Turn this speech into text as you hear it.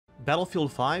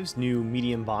Battlefield 5's new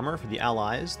medium bomber for the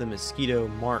Allies, the Mosquito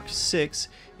MK VI,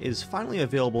 is finally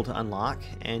available to unlock,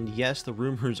 and yes, the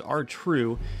rumors are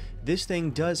true. This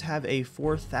thing does have a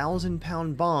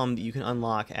 4,000-pound bomb that you can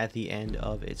unlock at the end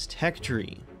of its tech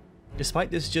tree.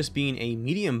 Despite this just being a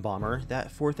medium bomber,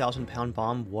 that 4,000-pound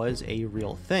bomb was a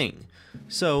real thing.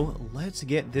 So let's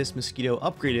get this Mosquito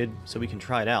upgraded so we can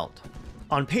try it out.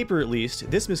 On paper at least,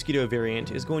 this Mosquito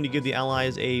variant is going to give the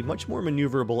Allies a much more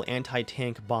maneuverable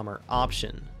anti-tank bomber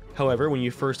option. However, when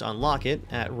you first unlock it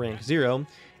at rank 0,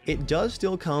 it does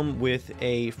still come with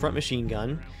a front machine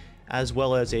gun, as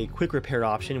well as a quick repair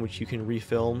option which you can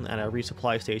refill at a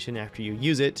resupply station after you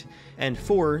use it, and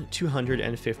 4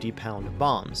 250-pound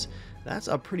bombs. That's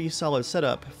a pretty solid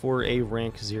setup for a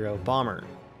rank 0 bomber.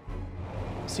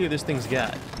 Let's see what this thing's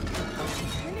got.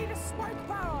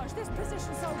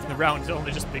 The round's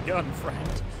only just begun,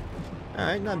 friend.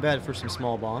 Alright, not bad for some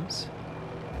small bombs.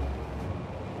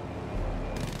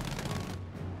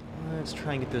 Let's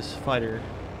try and get this fighter.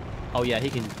 Oh yeah, he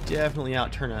can definitely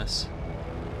outturn us.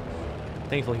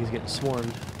 Thankfully he's getting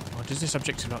swarmed. Oh, does this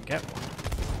objective not get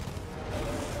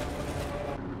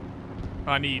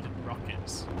one? I need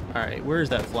rockets. Alright, where's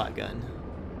that flat gun?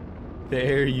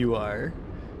 There you are.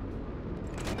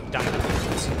 Damn it.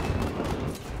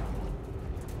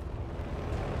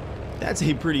 That's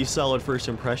a pretty solid first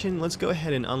impression. Let's go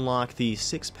ahead and unlock the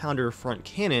 6-pounder front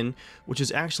cannon, which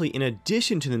is actually in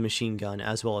addition to the machine gun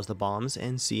as well as the bombs,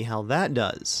 and see how that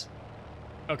does.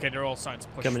 Okay, they're all starting to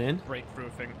push Coming in. breakthrough, I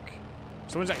think.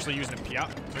 Someone's actually using a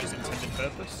Piat for his intended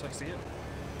purpose, I see it.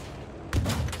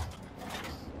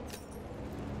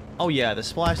 Oh yeah, the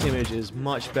splash damage is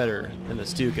much better than the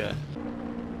Stuka.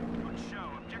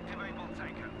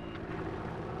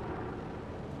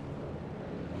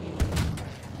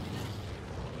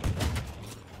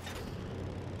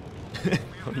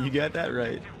 Oh, you got that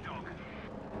right.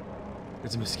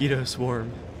 It's a mosquito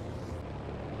swarm.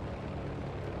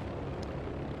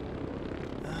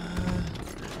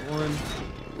 One.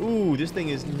 Ooh, this thing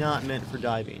is not meant for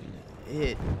diving.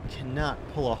 It cannot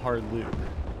pull a hard loop.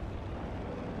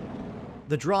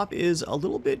 The drop is a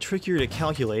little bit trickier to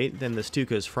calculate than the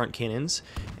Stuka's front cannons,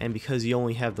 and because you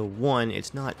only have the one,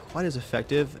 it's not quite as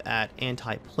effective at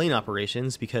anti-plane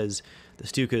operations because the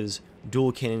Stuka's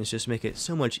dual cannons just make it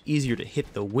so much easier to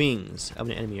hit the wings of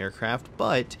an enemy aircraft,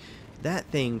 but that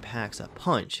thing packs a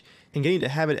punch, and getting to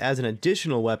have it as an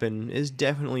additional weapon is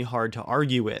definitely hard to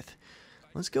argue with.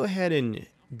 Let's go ahead and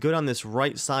go down this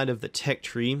right side of the tech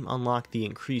tree, unlock the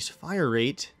increased fire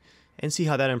rate, and see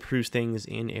how that improves things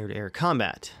in air-to-air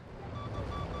combat.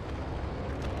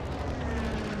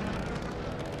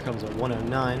 Here comes a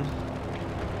 109.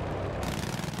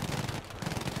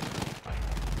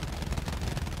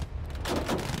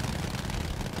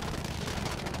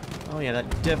 Oh yeah,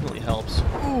 that definitely helps.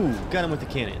 Ooh, got him with the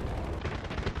cannon.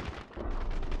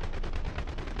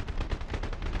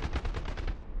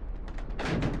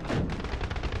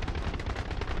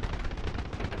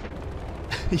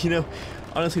 You know,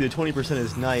 honestly, the 20%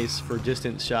 is nice for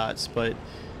distance shots, but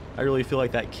I really feel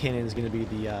like that cannon is going to be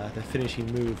the finishing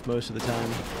move most of the time.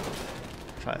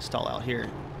 Try to stall out here.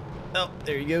 Oh,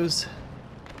 there he goes.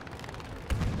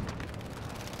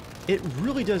 It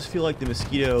really does feel like the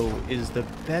Mosquito is the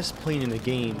best plane in the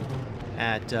game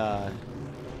at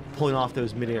pulling off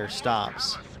those mid-air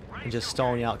stops and just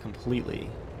stalling out completely.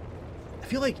 I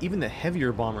feel like even the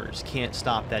heavier bombers can't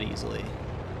stop that easily.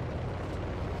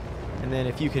 And then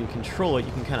if you can control it,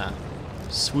 you can kind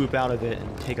of swoop out of it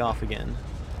and take off again.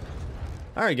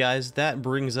 Alright guys, that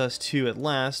brings us to, at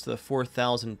last, the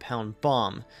 4,000-pound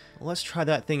bomb. Let's try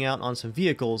that thing out on some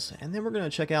vehicles, and then we're going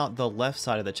to check out the left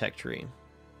side of the tech tree.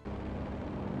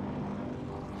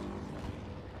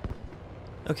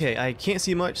 Okay, I can't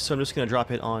see much, so I'm just going to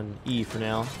drop it on E for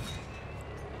now.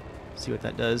 See what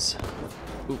that does.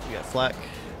 Oop, we got flak.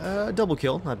 Double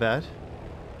kill, not bad.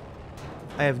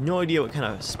 I have no idea what kind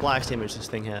of splash damage this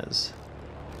thing has.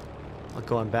 I'll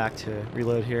go on back to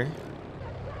reload here.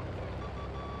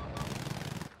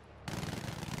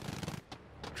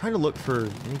 I'm trying to look for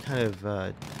any kind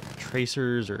of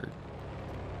tracers or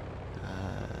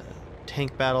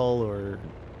tank battle or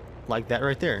like that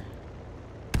right there.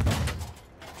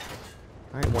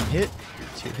 Alright, 1 hit,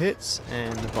 2 hits,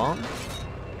 and the bomb.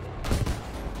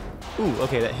 Ooh,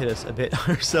 okay, that hit us a bit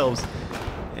ourselves.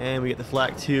 And we get the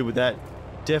flak too, but that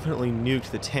definitely nuked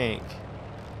the tank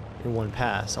in one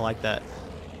pass. I like that.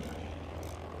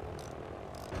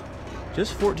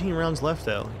 Just 14 rounds left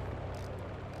though.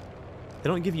 They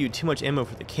don't give you too much ammo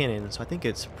for the cannon, so I think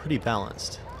it's pretty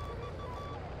balanced.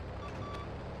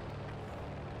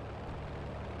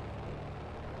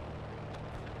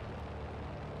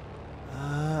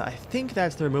 I think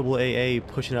that's their mobile AA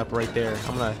pushing up right there.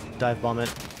 I'm gonna dive bomb it.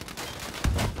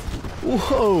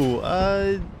 Whoa!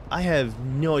 I have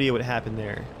no idea what happened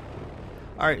there.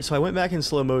 Alright, so I went back in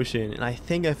slow motion, and I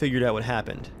think I figured out what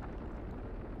happened.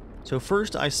 So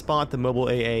first I spot the mobile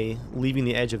AA leaving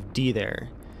the edge of D there.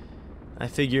 I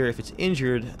figure if it's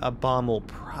injured, a bomb will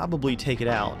probably take it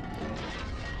out.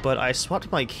 But I swapped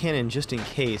my cannon just in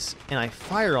case, and I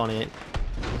fire on it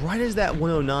right as that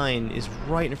 109 is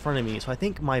right in front of me. So I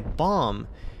think my bomb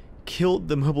killed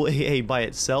the mobile AA by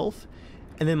itself,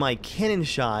 and then my cannon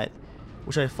shot,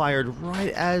 which I fired right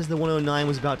as the 109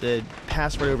 was about to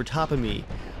pass right over top of me,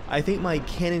 I think my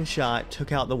cannon shot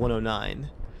took out the 109.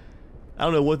 I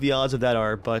don't know what the odds of that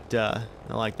are, but I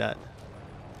like that.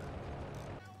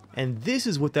 And this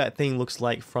is what that thing looks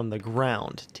like from the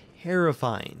ground.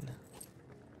 Terrifying.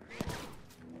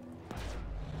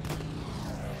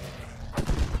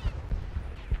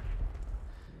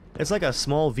 It's like a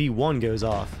small V1 goes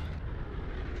off.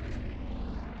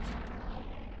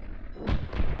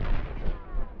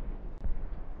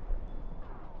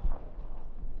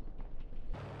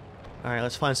 Alright,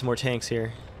 let's find some more tanks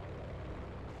here.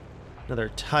 Another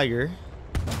Tiger.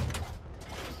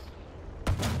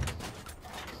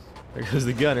 There goes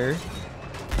the gunner.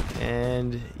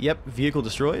 And, yep, vehicle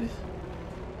destroyed.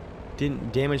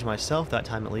 Didn't damage myself that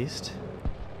time at least.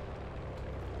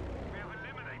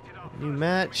 New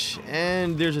match,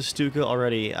 and there's a Stuka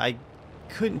already. I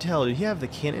couldn't tell, did he have the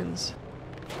cannons?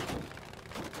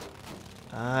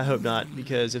 I hope not,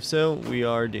 because if so, we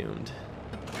are doomed.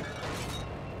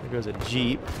 There goes a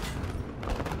Jeep.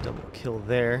 Double kill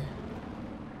there.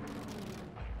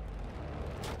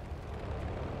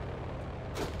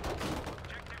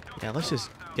 Yeah, let's just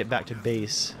get back to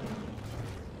base.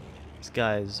 This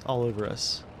guy's all over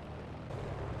us.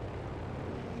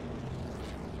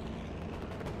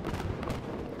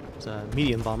 It's a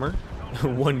medium bomber.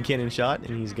 One cannon shot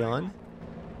and he's gone.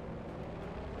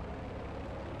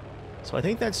 So I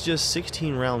think that's just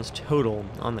 16 rounds total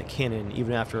on the cannon,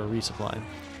 even after a resupply.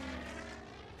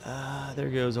 There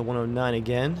goes a 109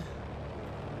 again.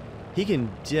 He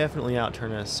can definitely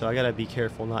outturn us, so I gotta be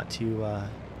careful not to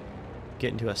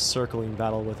get into a circling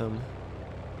battle with him.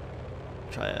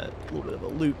 Try a little bit of a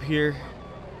loop here.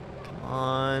 Come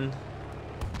on.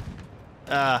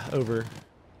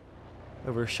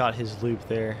 Overshot his loop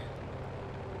there.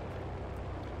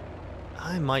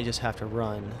 I might just have to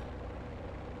run.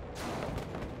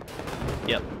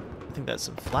 Yep. I think that's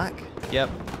some flak. Yep.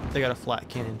 They got a flak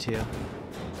cannon too.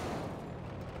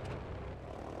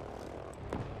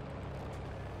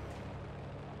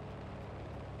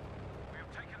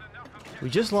 We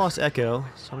just lost Echo,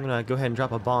 so I'm gonna go ahead and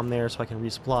drop a bomb there so I can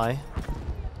resupply.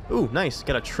 Ooh, nice.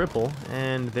 Got a triple,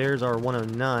 and there's our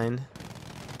 109.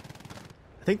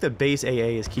 I think the base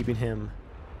AA is keeping him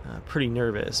pretty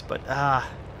nervous, but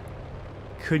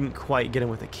couldn't quite get him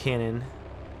with a cannon.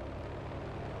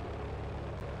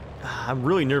 I'm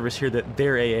really nervous here that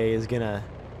their AA is gonna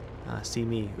see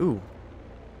me. Ooh.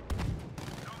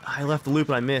 I left the loop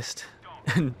and I missed.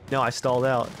 No, I stalled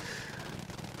out.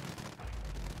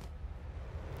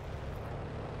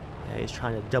 Yeah, he's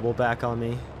trying to double back on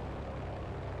me.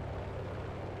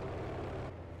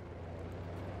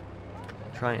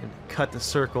 Try and cut the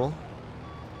circle.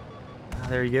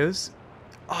 There he goes.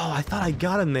 Oh, I thought I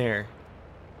got him there.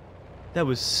 That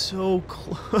was so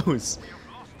close.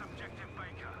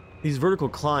 These vertical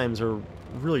climbs are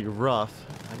really rough.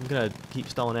 I'm gonna keep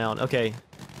stalling out. Okay.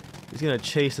 He's gonna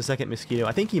chase the second Mosquito.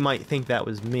 I think he might think that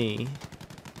was me.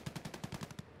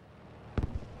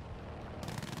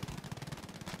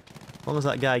 As long as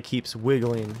that guy keeps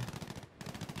wiggling,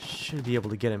 should be able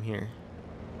to get him here.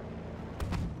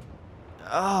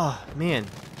 Oh, man.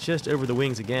 Just over the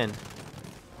wings again.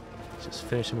 Just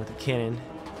finish him with a cannon.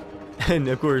 And,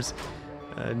 of course,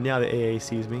 now the AA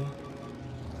sees me.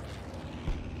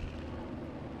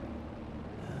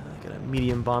 Got a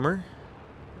medium bomber.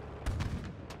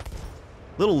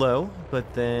 Little low,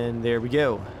 but then there we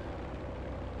go.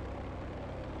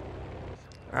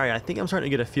 Alright, I think I'm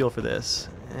starting to get a feel for this.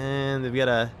 And we've got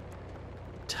a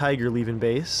Tiger leaving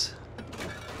base.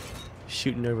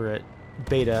 Shooting over at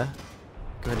Beta.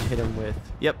 Go ahead and hit him with,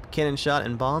 yep, cannon shot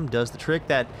and bomb does the trick.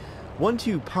 That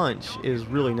 1-2 punch is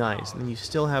really nice, and you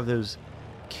still have those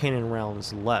cannon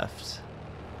rounds left.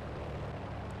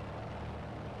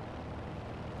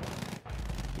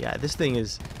 Yeah, this thing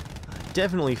is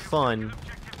definitely fun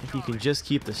if you can just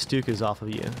keep the Stukas off of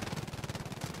you.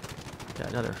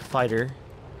 Got another fighter.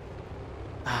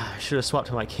 I should have swapped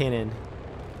to my cannon.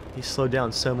 He slowed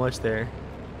down so much there.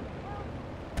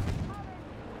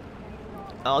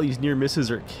 All these near misses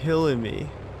are killing me.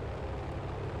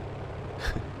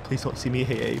 Please don't see me.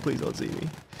 Hey, please don't see me.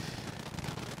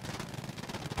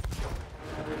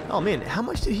 Oh man, how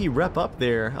much did he rep up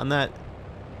there on that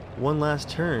one last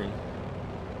turn?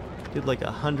 Did like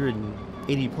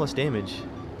 180 plus damage.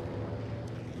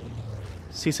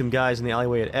 See some guys in the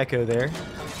alleyway at Echo there.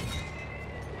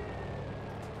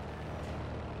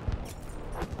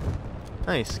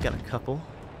 Nice, got a couple.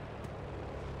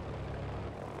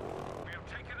 We have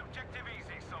taken objective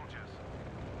easy, soldiers.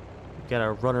 Got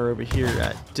a runner over here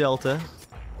at Delta.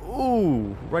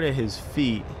 Ooh, right at his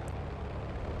feet.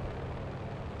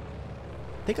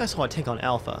 I think I saw a tank on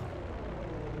Alpha.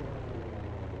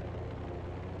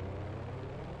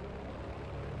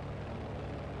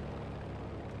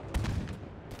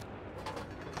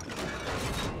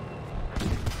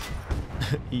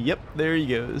 Yep, there he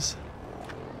goes.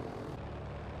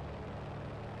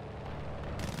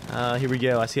 Here we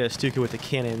go. I see a Stuka with the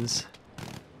cannons.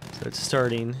 So it's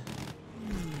starting.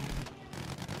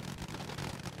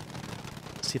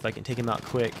 Let's see if I can take him out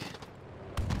quick.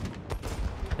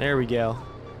 There we go.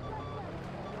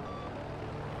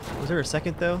 Was there a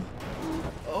second though?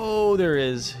 Oh, there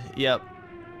is. Yep.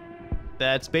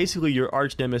 That's basically your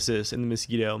arch nemesis in the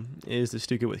Mosquito, is the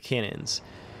Stuka with cannons.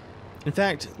 In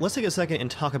fact, let's take a second and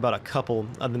talk about a couple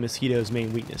of the Mosquito's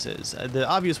main weaknesses. The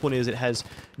obvious one is it has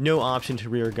no option to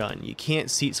rear gun. You can't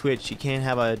seat switch, you can't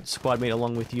have a squad mate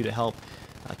along with you to help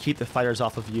keep the fighters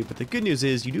off of you, but the good news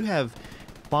is you do have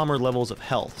bomber levels of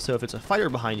health. So if it's a fighter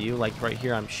behind you, like right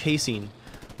here I'm chasing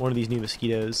one of these new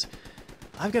Mosquitoes,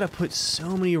 I've got to put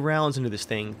so many rounds into this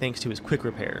thing thanks to his quick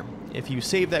repair. If you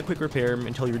save that quick repair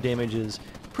until your damage is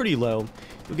pretty low,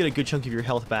 you'll get a good chunk of your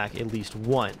health back at least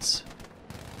once.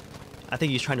 I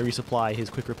think he's trying to resupply his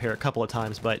quick repair a couple of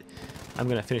times, but I'm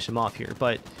going to finish him off here.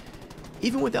 But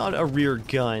even without a rear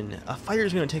gun, a fighter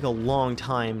is going to take a long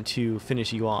time to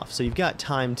finish you off. So you've got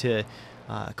time to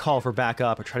call for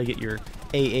backup or try to get your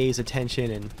AA's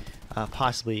attention and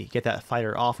possibly get that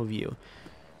fighter off of you.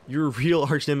 Your real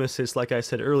arch nemesis, like I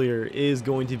said earlier, is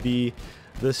going to be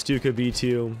the Stuka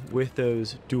B2 with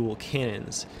those dual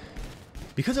cannons.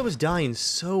 Because I was dying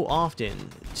so often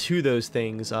to those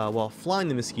things while flying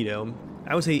the Mosquito,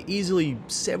 I would say easily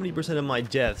 70% of my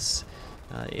deaths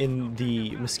in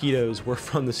the Mosquitoes were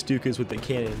from the Stukas with the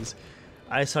cannons.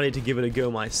 I decided to give it a go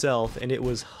myself, and it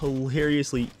was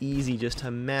hilariously easy just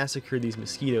to massacre these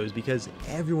Mosquitoes because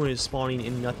everyone is spawning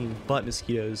in nothing but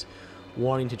Mosquitoes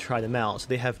wanting to try them out, so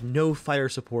they have no fighter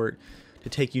support to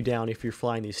take you down if you're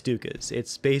flying these Stukas.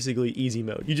 It's basically easy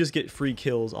mode. You just get free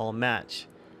kills all match.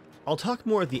 I'll talk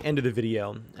more at the end of the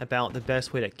video about the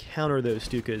best way to counter those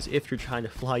Stukas if you're trying to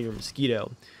fly your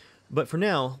Mosquito. But for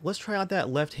now, let's try out that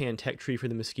left-hand tech tree for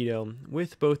the Mosquito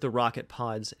with both the rocket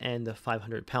pods and the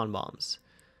 500-pound bombs.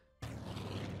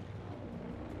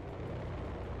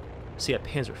 See, at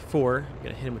Panzer IV, I'm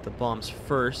going to hit him with the bombs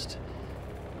first.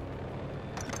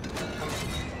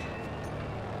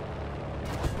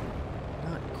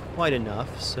 Not quite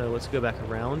enough, so let's go back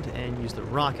around and use the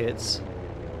rockets.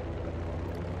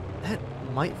 That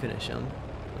might finish him.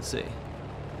 Let's see.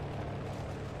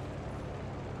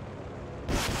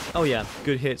 Oh yeah,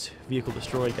 good hits. Vehicle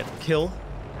destroyed, got the kill.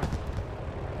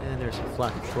 And there's some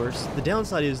flak, of course. The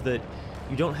downside is that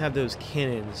you don't have those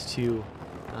cannons to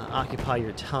occupy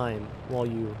your time while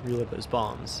you reload those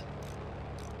bombs.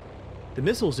 The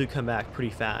missiles do come back pretty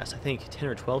fast. I think 10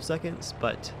 or 12 seconds,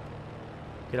 but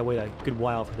you gotta wait a good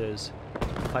while for those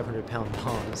 500-pound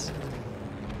bombs.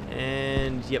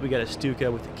 And yet we got a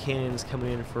Stuka with the cannons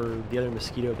coming in for the other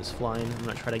Mosquito that's flying. I'm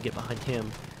gonna try to get behind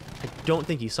him. I don't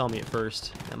think he saw me at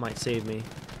first. That might save me.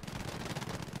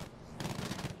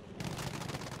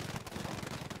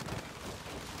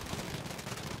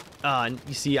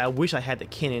 You see, I wish I had the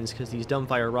cannons because these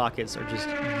dumbfire rockets are just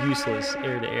useless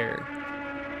air to air.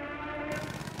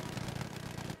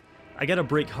 I gotta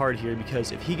brake hard here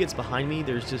because if he gets behind me,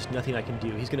 there's just nothing I can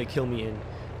do. He's gonna kill me in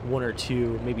 1 or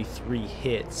 2, maybe 3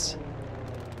 hits.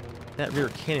 That rear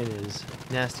cannon is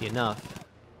nasty enough.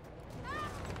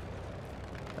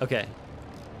 Okay.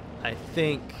 I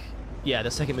think, yeah,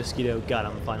 the second Mosquito got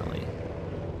him finally.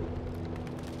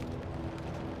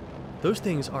 Those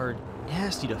things are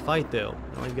nasty to fight though.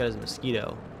 All we've got is a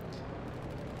Mosquito.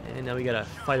 And now we got a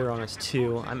fighter on us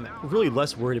too. I'm really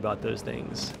less worried about those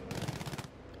things.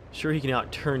 Sure, he can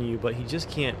outturn you, but he just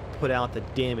can't put out the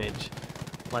damage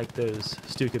like those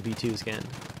Stuka B2s can.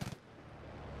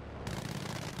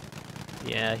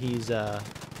 Yeah,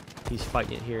 he's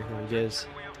fighting it here. Here he is.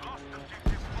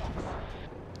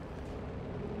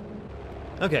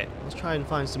 Okay, let's try and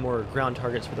find some more ground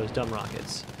targets for those dumb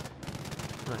rockets.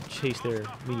 I'm gonna chase their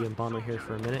medium bomber here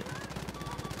for a minute.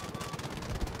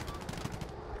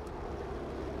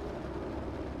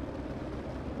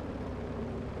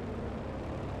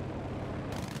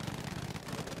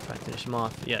 Finish him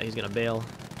off. Yeah, he's gonna bail.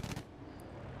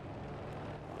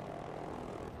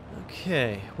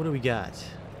 Okay, what do we got?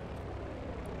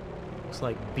 Looks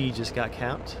like B just got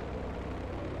capped.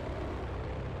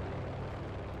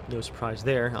 No surprise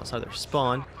there, outside their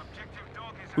spawn.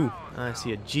 Ooh, I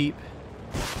see a Jeep.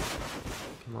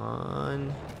 Come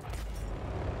on.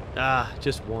 Ah,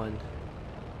 just one.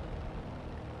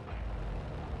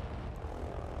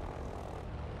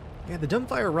 Yeah, the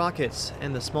dumbfire rockets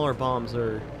and the smaller bombs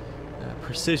are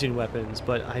precision weapons,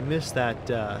 but I missed that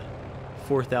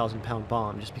 4,000-pound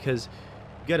bomb just because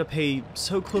you gotta pay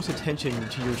so close attention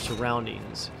to your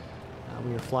surroundings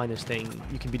when you're flying this thing.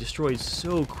 You can be destroyed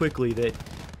so quickly that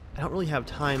I don't really have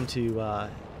time to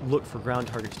look for ground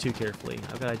targets too carefully.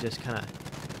 I've gotta just kind of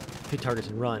hit targets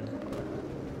and run.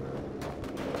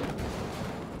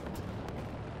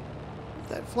 What's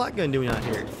that flak gun doing out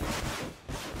here?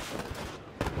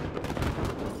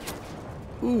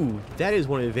 Ooh, that is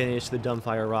one advantage to the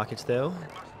dumbfire rockets, though.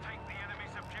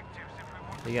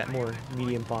 They got more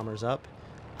medium bombers up.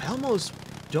 I almost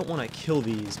don't want to kill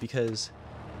these because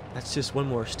that's just one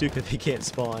more Stuka they can't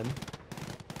spawn.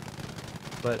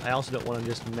 But I also don't want them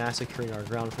just massacring our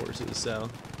ground forces, so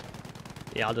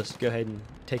yeah, I'll just go ahead and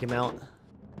take them out.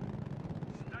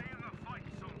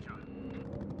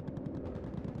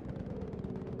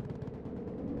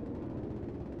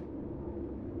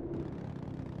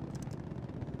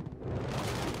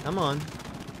 Come on.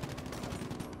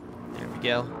 There we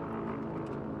go.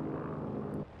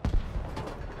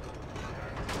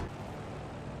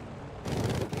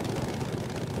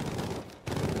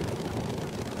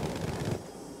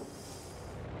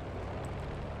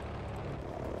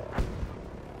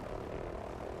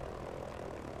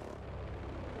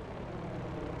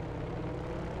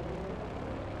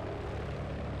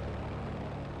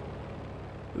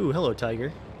 Ooh, hello,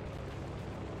 Tiger.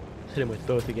 Hit him with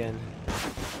both again.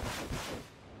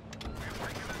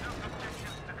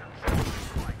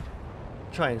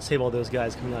 Try and save all those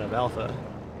guys coming out of Alpha.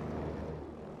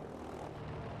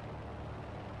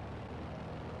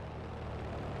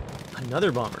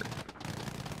 Another bomber.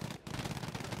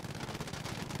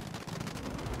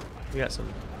 We got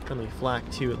some friendly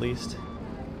flak too, at least.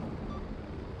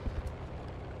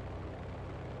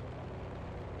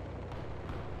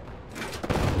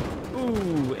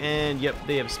 Ooh, and yep,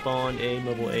 they have spawned a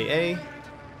mobile AA.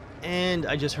 And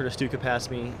I just heard a Stuka pass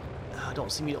me. Oh,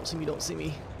 don't see me, don't see me, don't see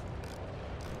me.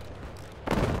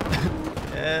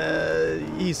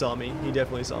 He saw me. He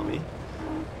definitely saw me.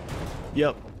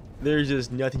 Yep, there's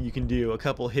just nothing you can do. A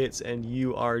couple hits and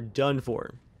you are done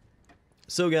for.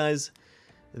 So guys,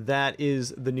 that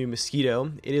is the new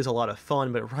Mosquito. It is a lot of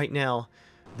fun, but right now,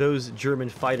 those German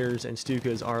fighters and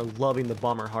Stukas are loving the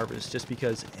bomber harvest just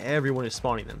because everyone is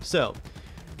spawning them. So,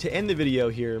 to end the video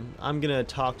here, I'm going to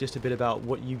talk just a bit about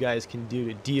what you guys can do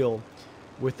to deal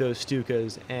with those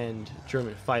Stukas and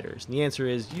German fighters. And the answer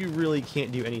is you really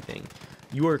can't do anything.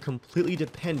 You are completely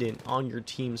dependent on your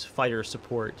team's fighter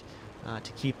support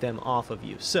to keep them off of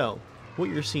you. So, what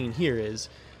you're seeing here is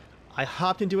I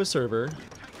hopped into a server,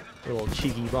 a little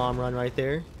cheeky bomb run right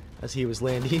there as he was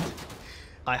landing.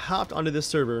 I hopped onto this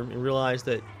server and realized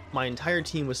that my entire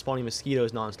team was spawning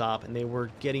mosquitoes nonstop and they were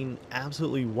getting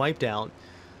absolutely wiped out.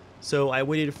 So I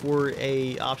waited for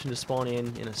a option to spawn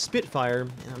in a Spitfire,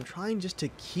 and I'm trying just to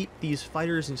keep these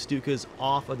fighters and Stukas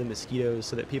off of the mosquitoes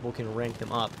so that people can rank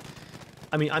them up.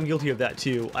 I mean, I'm guilty of that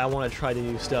too. I want to try the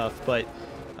new stuff, but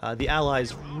the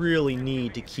Allies really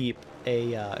need to keep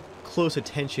a close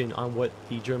attention on what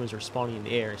the Germans are spawning in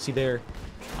the air. See there,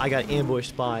 I got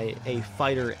ambushed by a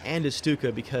fighter and a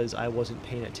Stuka because I wasn't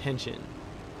paying attention.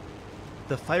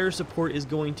 The fighter support is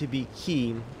going to be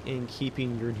key in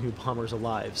keeping your new bombers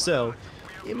alive. So,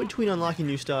 in between unlocking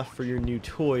new stuff for your new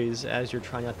toys as you're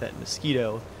trying out that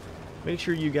Mosquito, make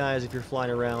sure you guys, if you're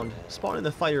flying around, spawn in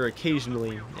the fighter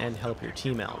occasionally and help your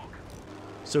team out.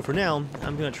 So for now,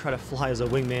 I'm going to try to fly as a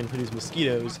wingman for these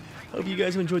mosquitoes. Hope you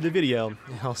guys enjoyed the video,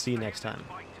 and I'll see you next time.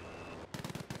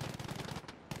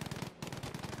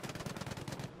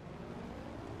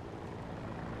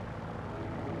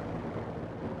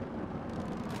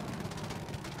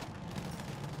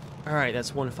 Alright,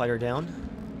 that's one fighter down.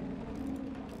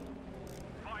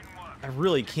 I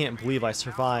really can't believe I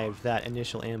survived that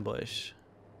initial ambush.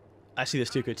 I see the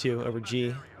Stuka too, over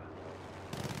G.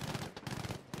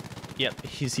 Yep,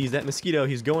 he sees that Mosquito,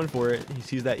 he's going for it. He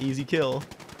sees that easy kill.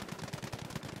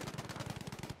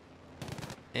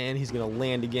 And he's gonna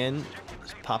land again.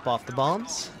 Just pop off the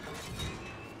bombs.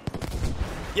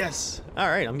 Yes!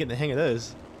 Alright, I'm getting the hang of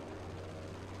those.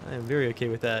 I am very okay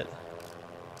with that.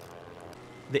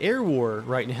 The air war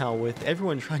right now with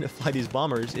everyone trying to fly these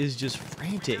bombers is just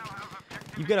frantic.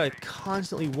 you've got to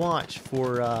constantly watch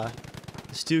for the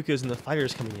Stukas and the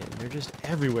fighters coming in. They're just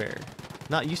everywhere.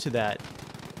 Not used to that.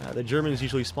 The Germans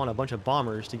usually spawn a bunch of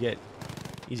bombers to get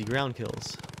easy ground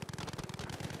kills.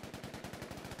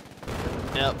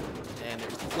 Yep, and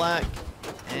there's the flak,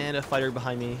 and a fighter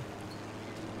behind me.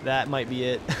 That might be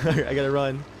it. I gotta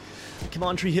run. Come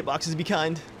on, tree hitboxes, be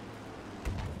kind.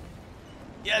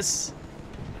 Yes!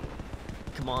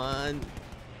 Come on.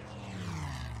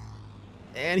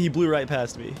 And he blew right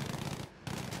past me.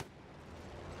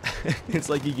 It's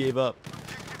like he gave up.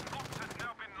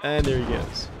 And there he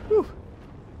goes. Whew.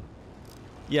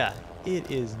 Yeah, it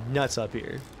is nuts up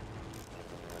here.